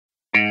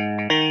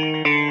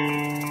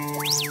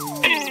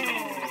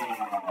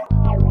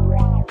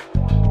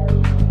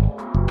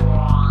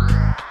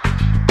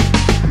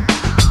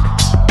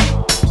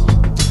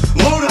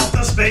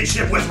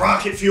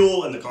rocket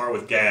fuel and the car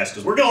with gas,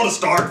 because we're going to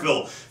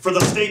Starkville for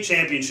the state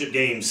championship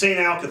game. St.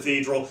 Al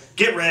Cathedral.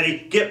 Get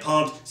ready, get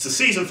pumped. It's the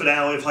season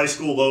finale of HS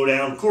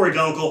Lowdown. Corey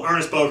Gunkel,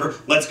 Ernest Boger,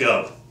 let's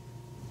go.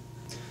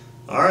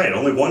 All right,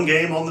 only one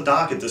game on the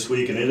docket this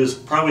week, and it is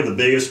probably the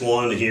biggest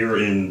one here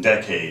in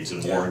decades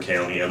in Warren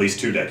County, at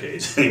least 2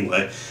 decades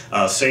anyway.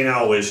 St.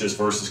 Aloysius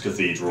versus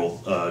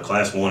Cathedral,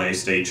 Class 1A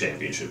state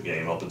championship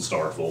game up in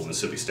Starkville,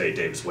 Mississippi State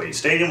Davis Wade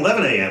Stadium,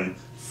 11 a.m.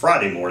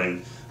 Friday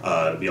morning.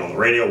 To be on the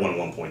radio,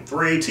 101.3,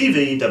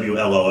 TV,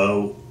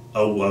 WLOO,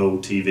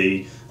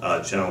 TV,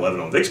 Channel 11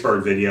 on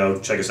Vicksburg Video.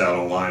 Check us out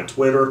online on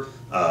Twitter,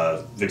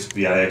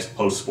 VIX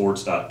Post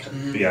Sports,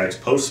 VIX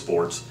Post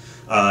Sports.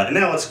 And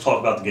now let's talk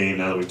about the game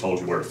now that we've told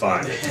you where to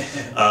find it.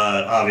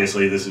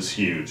 Obviously, this is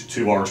huge.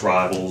 2 arch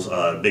rivals,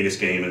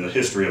 biggest game in the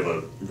history of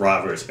a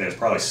rivalry that spans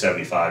probably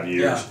 75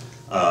 years.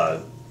 Yeah.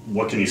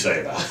 What can you say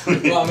about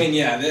it? Well, I mean,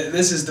 yeah,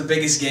 this is the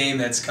biggest game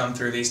that's come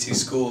through these 2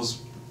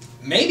 schools,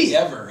 maybe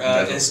ever,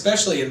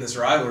 especially in this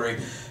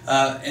rivalry.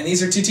 And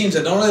these are 2 teams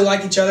that don't really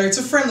like each other. It's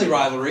a friendly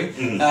rivalry.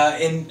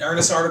 In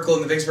Ernest's article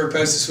in the Vicksburg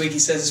Post this week, he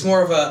says it's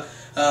more of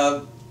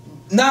a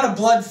not a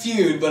blood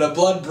feud, but a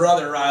blood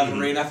brother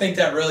rivalry, and I think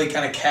that really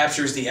kind of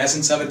captures the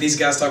essence of it. These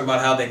guys talk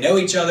about how they know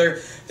each other,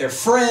 they're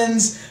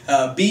friends.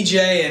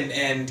 BJ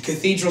and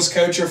Cathedral's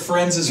coach are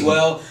friends as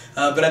well.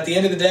 But at the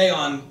end of the day,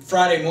 on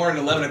Friday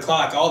morning, 11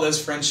 o'clock, all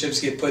those friendships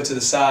get put to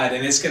the side,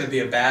 and it's going to be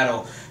a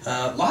battle.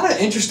 A lot of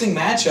interesting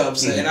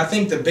matchups, and I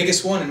think the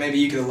biggest one, and maybe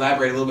you could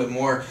elaborate a little bit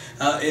more,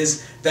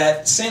 is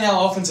that St.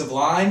 Al offensive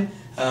line.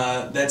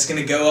 That's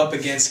going to go up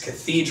against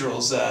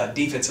Cathedral's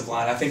defensive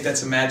line. I think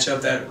that's a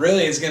matchup that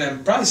really is going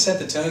to probably set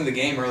the tone of the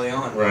game early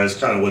on. Right, it's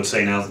kind of what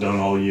St. Al's done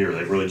all year.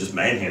 They've really just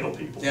manhandled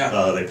people. Yeah.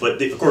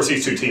 Of course,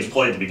 these 2 teams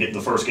played to begin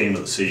the first game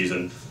of the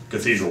season.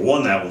 Cathedral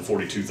won that one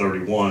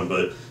 42-31,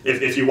 but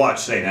if you watch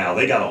St. Al,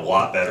 they got a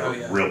lot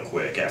better real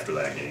quick after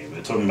that game.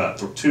 It took them about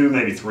 2,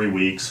 maybe 3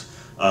 weeks,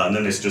 and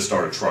then they just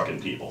started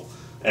trucking people.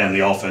 And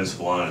the offensive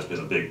line has been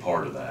a big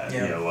part of that.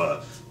 Yeah. You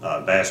know,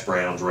 Bash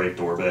Brown, Drake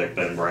Dorbeck,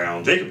 Ben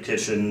Brown, Jacob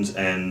Kitchens,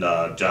 and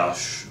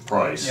Josh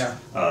Price. Yeah.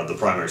 The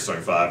primary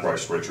starting 5.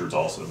 Bryce Richards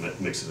also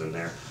mixes in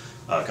there.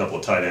 A couple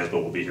of tight ends, but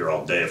we'll be here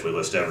all day if we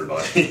list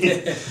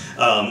everybody.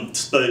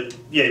 But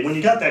yeah, when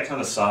you got that kind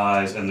of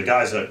size, and the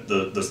guys that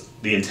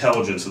the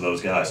intelligence of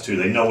those guys too,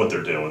 they know what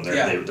they're doing.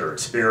 They're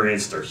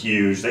experienced. They're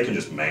huge. They can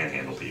just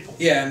manhandle people.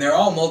 Yeah, and they're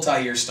all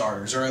multi-year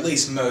starters, or at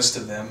least most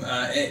of them.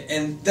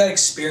 And that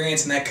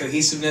experience and that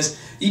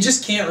cohesiveness, you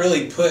just can't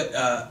really put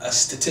a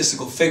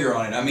statistical figure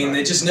on it. I mean,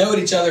 they just know what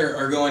each other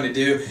are going to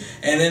do,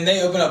 and then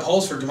they open up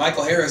holes for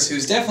DeMichael Harris,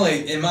 who's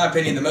definitely, in my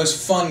opinion, the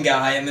most fun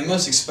guy and the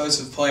most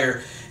explosive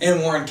player in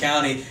Warren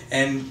County,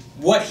 and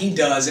what he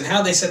does and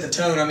how they set the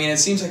tone. I mean, it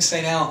seems like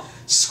St. Al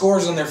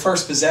scores on their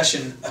first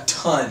possession a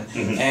ton.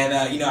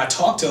 And, you know, I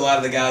talked to a lot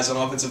of the guys on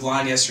offensive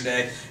line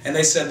yesterday, and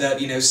they said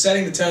that, you know,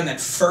 setting the tone, that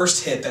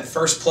first hit, that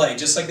first play,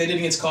 just like they did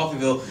against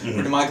Coffeyville,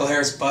 where DeMichael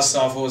Harris busts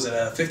off, what was it,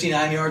 a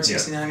 59-yard,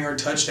 69-yard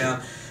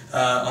touchdown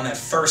on that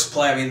first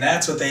play. I mean,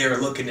 that's what they are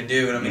looking to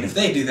do. And, I mean, if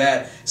they do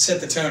that,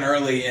 set the tone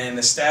early and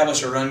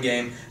establish a run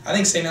game, I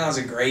think St. Al has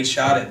a great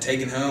shot at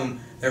taking home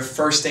their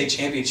first state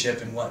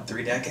championship in, what,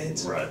 3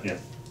 decades? Right, yeah.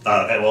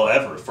 Well,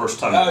 ever.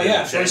 First time. Oh,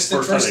 yeah, first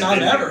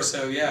time ever,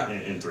 so yeah.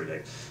 In 3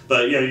 decades.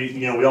 But,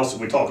 you know,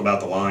 we talk about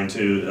the line,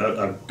 too.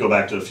 I go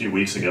back to a few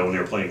weeks ago when they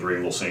were playing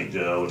Greenville St.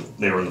 Joe, and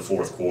they were in the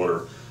 4th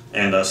quarter.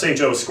 And St.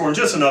 Joe was scoring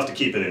just enough to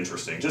keep it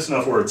interesting, just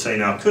enough where St.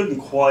 Al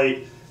couldn't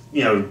quite,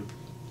 you know,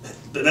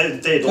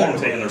 they had long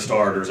taken their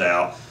starters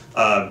out.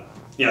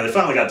 You know, they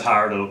finally got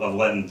tired of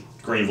letting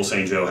Greenville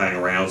St. Joe hang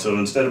around, so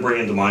instead of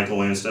bringing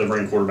DeMichael in, instead of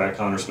bringing quarterback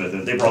Connor Smith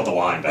in, they brought the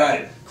line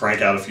back in.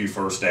 Crank out a few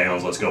first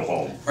downs, let's go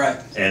home. Right.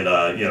 And,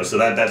 you know, so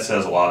that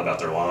says a lot about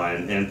their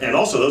line. And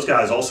also, those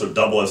guys also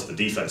double as the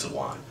defensive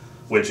line,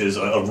 which is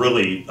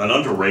an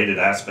underrated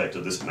aspect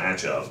of this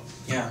matchup.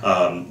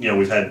 Yeah. You know,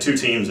 we've had 2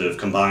 teams that have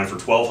combined for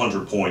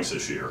 1,200 points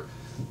this year.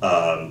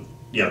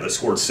 You know, that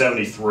scored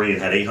 73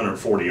 and had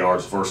 840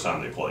 yards the first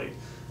time they played.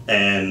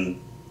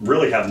 And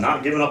really have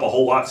not given up a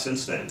whole lot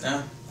since then.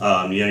 Yeah.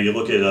 You know, you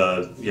look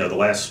at you know, the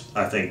last,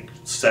 I think,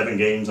 7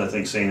 games, I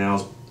think St.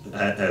 Al's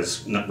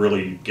has not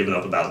really given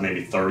up about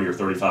maybe 30 or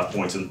 35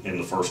 points in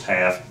the first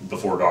half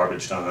before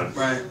garbage time.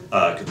 Right.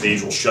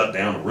 Cathedral shut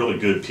down a really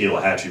good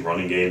Pelahatchie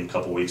running game a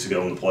couple weeks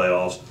ago in the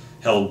playoffs.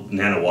 Held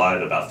Nana White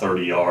at about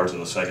 30 yards in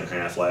the second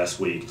half last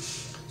week.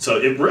 So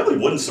it really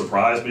wouldn't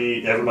surprise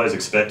me. Everybody's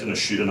expecting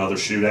another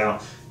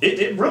shootout.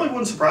 It really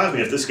wouldn't surprise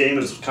me if this game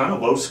is kind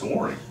of low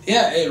scoring.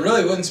 Yeah, it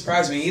really wouldn't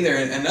surprise me either.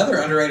 And another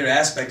underrated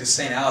aspect of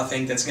St. Al, I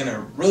think, that's going to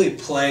really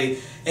play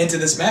into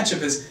this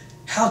matchup is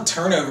how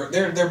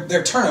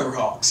they're turnover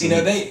hawks. You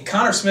know,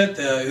 Connor Smith,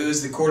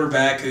 who's the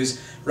quarterback,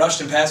 who's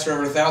rushed and passed for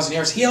over 1,000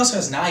 yards, he also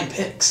has 9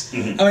 picks. I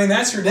mean,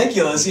 that's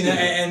ridiculous, you know,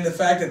 and the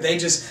fact that they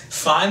just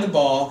find the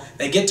ball,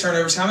 they get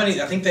turnovers. How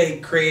many? I think they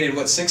created,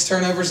 what, 6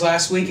 turnovers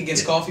last week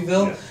against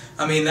Coffeyville? Yeah.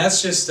 I mean,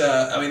 that's just,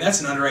 I mean,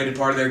 that's an underrated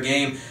part of their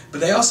game.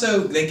 But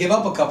they give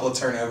up a couple of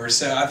turnovers.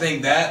 So I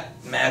think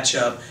that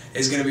matchup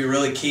is going to be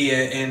really key.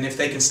 And if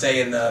they can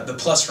stay in the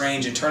plus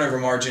range and turnover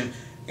margin,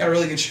 got a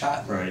really good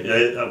shot. Right.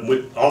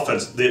 With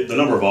offense, the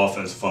number of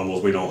offensive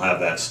fumbles, we don't have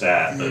that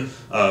stat,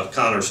 but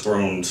Connor's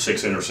thrown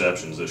 6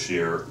 interceptions this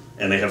year,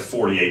 and they have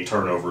 48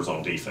 turnovers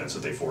on defense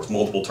that they force,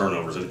 multiple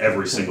turnovers in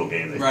every single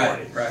game they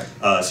play.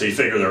 Right. So you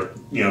figure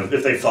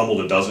if they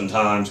fumbled a dozen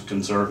times,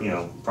 probably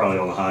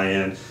on the high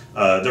end,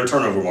 their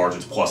turnover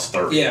margin's plus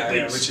 30.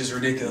 Yeah, which is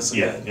ridiculous.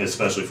 Yeah,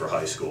 especially for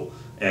high school.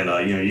 And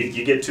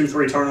you get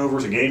 2-3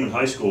 turnovers a game in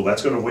high school,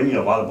 that's going to win you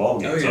a lot of ball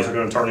games. Those are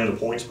going to turn into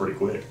points pretty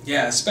quick.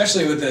 Yeah,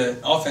 especially with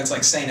the offense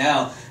like St.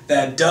 Al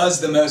that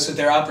does the most with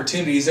their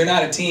opportunities. They're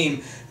not a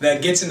team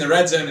that gets in the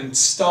red zone and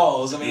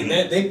stalls. I mean,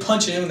 they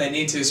punch it in when they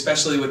need to,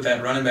 especially with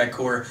that running back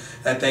core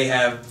that they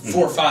have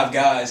 4 or 5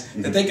 guys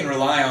that they can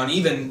rely on.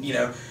 Even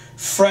a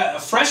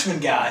freshman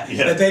guy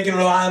that they can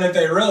rely on if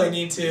they really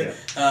need to.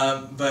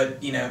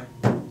 But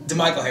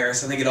DeMichael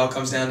Harris, I think it all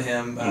comes down to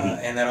him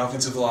and that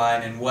offensive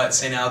line and what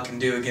St. Al can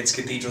do against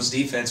Cathedral's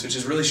defense, which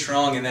is really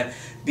strong, and that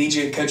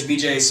Coach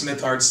B.J.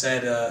 Smithard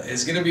said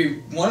is going to be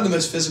one of the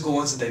most physical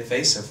ones that they've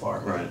faced so far.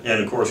 Right,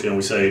 and of course, we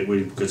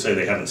could say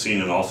they haven't seen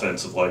an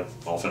offense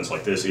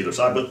like this either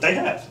side, but they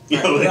have.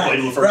 They played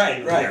in the first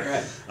game of the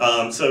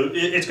year. So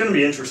it's going to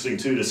be interesting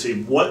too to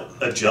see what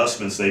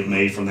adjustments they've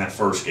made from that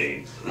first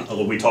game.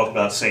 We talked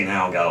about St.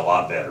 Al got a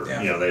lot better.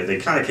 They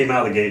kind of came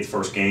out of the gate the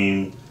first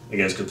game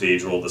against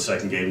Cathedral, the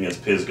second game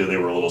against Pisgah, they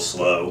were a little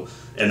slow,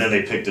 and then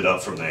they picked it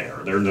up from there.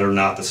 They're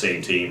not the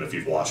same team if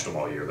you've watched them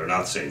all year. They're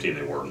not the same team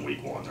they were in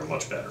week 1. They're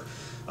much better.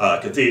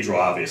 Cathedral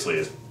obviously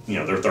is,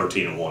 they're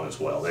 13-1 as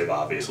well. They've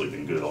obviously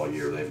been good all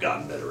year. They've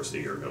gotten better as the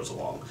year goes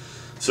along.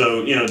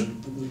 So,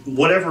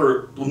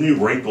 whatever new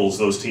wrinkles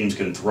those teams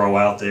can throw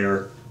out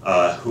there,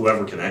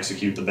 whoever can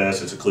execute the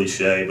best, it's a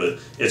cliche, but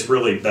it's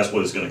really, that's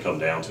what it's going to come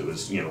down to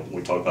is,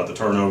 we talk about the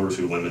turnovers,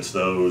 who limits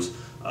those,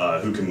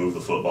 who can move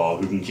the football,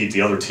 who can keep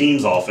the other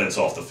team's offense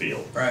off the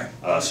field. Right.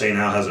 St.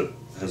 Al has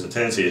a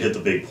tendency to hit the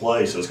big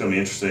play, so it's going to be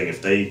interesting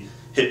if they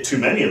hit too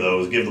many of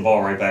those, give the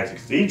ball right back to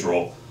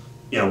Cathedral.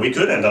 We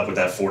could end up with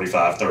that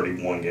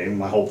 45-31 game.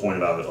 My whole point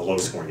about a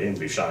low-scoring game would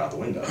be shot out the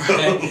window.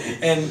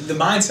 And the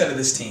mindset of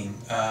this team,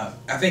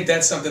 I think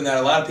that's something that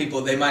a lot of people,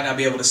 they might not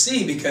be able to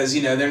see because,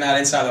 they're not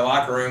inside the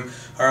locker room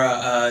or,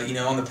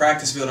 on the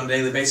practice field on a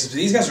daily basis. But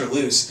these guys are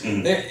loose.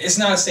 It's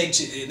not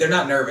they're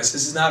not nervous.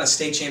 This is not a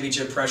state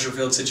championship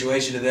pressure-filled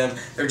situation to them.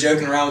 They're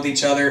joking around with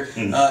each other.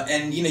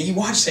 And, you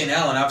watch St.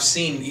 Al, and I've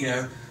seen,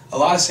 a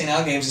lot of St.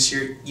 Al games this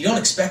year, you don't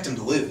expect them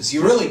to lose.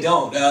 You really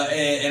don't.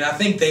 And I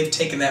think they've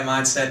taken that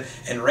mindset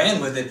and ran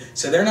with it.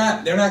 So they're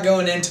not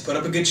going in to put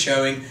up a good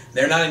showing.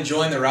 They're not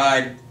enjoying the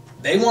ride.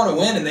 They want to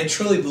win, and they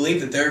truly believe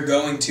that they're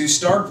going to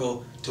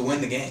Starkville to win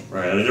the game.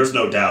 Right. I mean, there's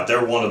no doubt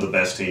they're one of the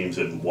best teams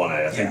in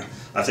 1A.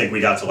 I think we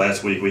got to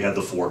last week, we had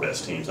the 4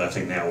 best teams. I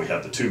think now we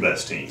have the 2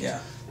 best teams.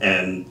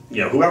 And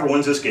whoever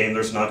wins this game,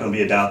 there's not going to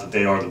be a doubt that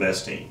they are the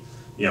best team.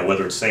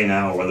 Whether it's St.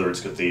 Al or whether it's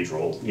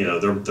Cathedral,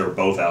 they're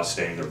both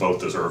outstanding. They're both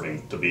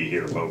deserving to be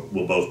here.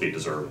 Will both be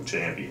deserving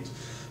champions.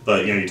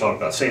 But you talk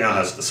about St. Al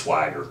has the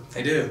swagger.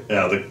 They do.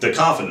 The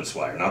confident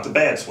swagger, not the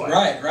bad swagger.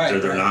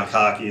 Right. They're not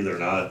cocky. They're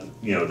not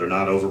they're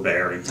not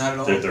overbearing. Not at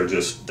all. They're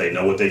just, they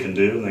know what they can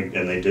do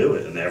and they do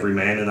it. And every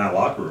man in that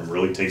locker room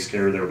really takes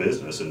care of their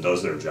business and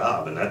does their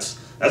job. And that's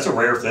a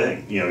rare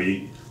thing.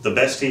 The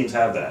best teams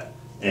have that.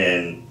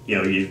 And I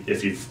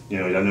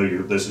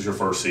know this is your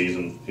first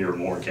season here at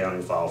Warren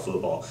County Foul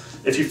football.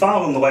 If you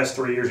follow them the last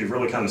 3 years, you've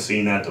really kind of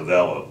seen that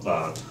develop.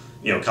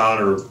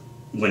 Connor,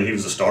 when he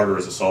was a starter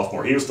as a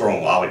sophomore, he was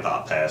throwing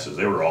lollipop passes.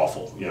 They were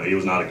awful. He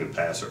was not a good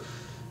passer.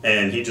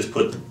 And he just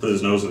put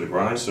his nose to the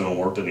grindstone,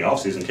 worked in the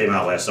offseason, came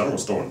out last summer,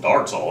 was throwing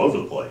darts all over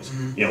the place.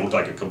 Looked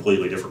like a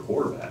completely different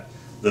quarterback.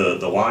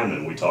 The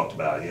linemen we talked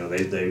about,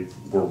 they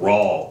were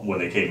raw when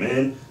they came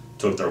in,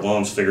 took their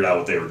lumps, figured out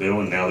what they were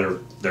doing. Now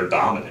they're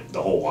dominant,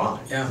 the whole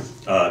line.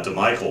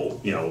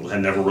 DeMichael,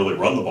 had never really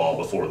run the ball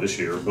before this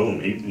year.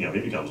 Boom, he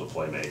becomes a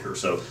playmaker.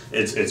 So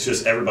it's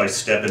just everybody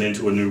stepping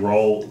into a new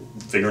role,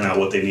 figuring out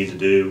what they need to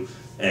do,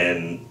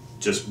 and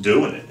just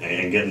doing it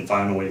and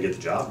finding a way to get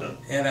the job done.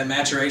 Yeah, that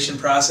maturation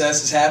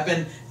process has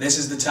happened. This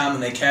is the time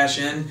when they cash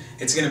in.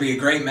 It's going to be a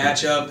great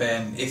matchup,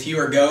 and if you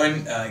are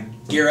going,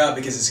 gear up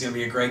because it's going to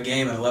be a great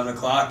game at 11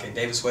 o'clock at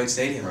Davis Wade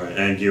Stadium. Right,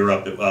 and gear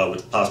up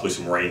with possibly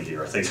some rain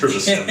gear. I think there's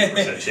a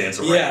 70% chance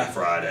of rain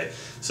Friday.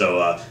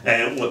 So,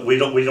 and we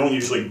don't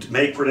usually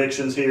make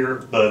predictions here,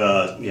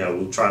 but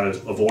we'll try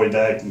to avoid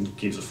that and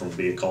keeps us from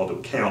being called to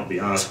account, to be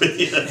honest with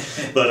you.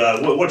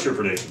 But what's your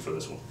prediction for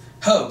this one?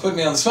 Oh, put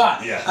me on the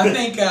spot. Yeah. I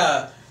think,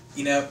 I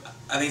think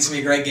it's going to be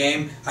a great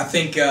game. I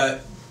think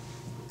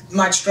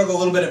might struggle a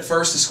little bit at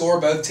first to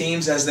score, both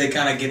teams, as they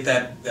kind of get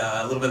that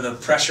a little bit of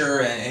the pressure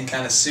and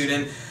kind of suit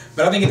in.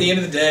 But I think at the end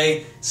of the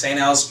day, St.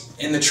 Al's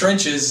in the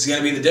trenches is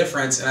going to be the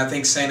difference, and I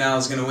think St. Al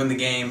is going to win the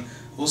game.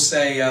 We'll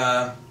say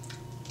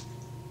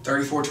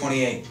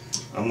 34-28.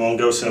 I'm going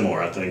to go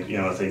similar. I think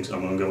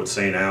I'm going to go with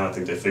St. Al. I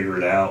think they figure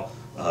it out.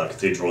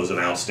 Cathedral is an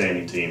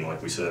outstanding team,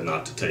 like we said,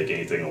 not to take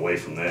anything away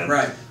from them.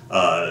 Right.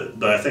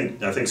 But I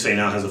think St.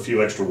 Al has a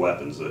few extra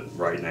weapons that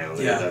right now.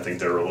 I think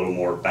they're a little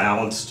more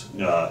balanced.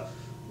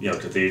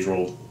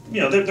 Cathedral,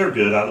 they're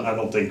good. I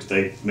don't think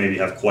they maybe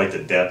have quite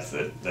the depth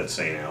that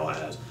St. Al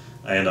has.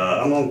 And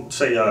I'm going to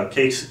say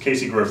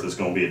Casey Griffith is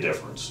going to be a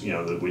difference.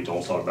 That we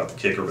don't talk about the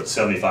kicker, but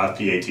 75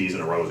 PATs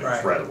in a row is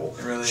incredible.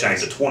 It really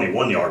Shanked is. a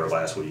 21-yarder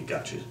last week.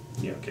 Got you,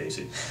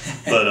 Casey.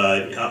 But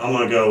I'm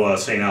going to go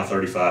St. Al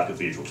 35,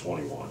 Cathedral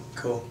 21.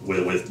 Cool.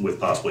 With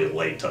possibly a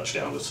late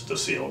touchdown to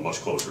seal a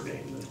much closer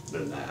game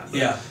than that.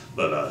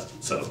 But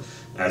so,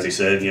 as he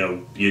said,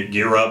 you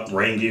gear up,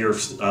 rain gear.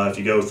 If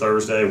you go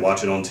Thursday,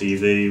 watch it on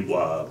TV,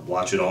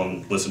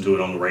 listen to it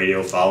on the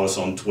radio, follow us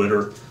on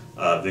Twitter.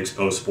 Vicksburg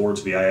Post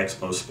Sports, VIX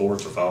Post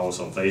Sports, or follow us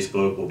on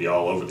Facebook. We'll be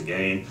all over the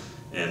game.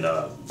 And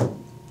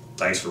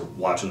thanks for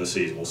watching the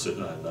season. We'll sit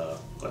and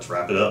let's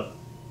wrap it up.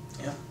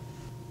 Yeah.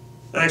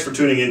 Thanks for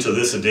tuning into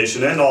this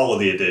edition and all of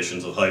the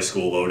editions of High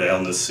School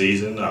Lowdown this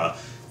season.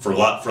 For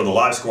the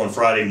live score on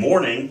Friday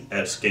morning,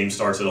 game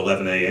starts at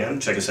 11 a.m.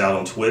 Check us out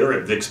on Twitter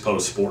at VIX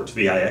Post Sports,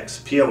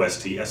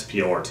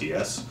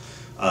 VIXPOSTSPORTS.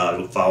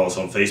 Follow us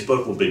on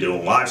Facebook. We'll be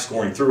doing live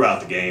scoring throughout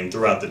the game,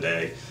 throughout the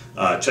day.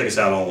 Check us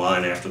out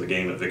online after the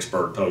game at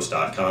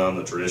VicksburgPost.com,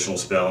 the traditional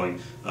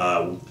spelling.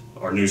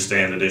 Our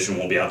newsstand edition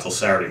won't be out till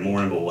Saturday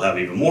morning, but we'll have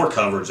even more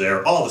coverage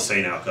there. All the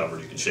St. Al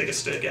coverage you can shake a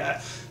stick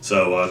at.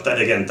 So,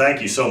 again,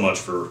 thank you so much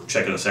for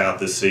checking us out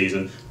this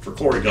season. For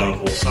Corey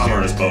Gunkel, I'm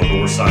Ernest Boker.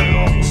 We're signing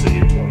off. We'll see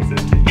you in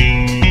 2015.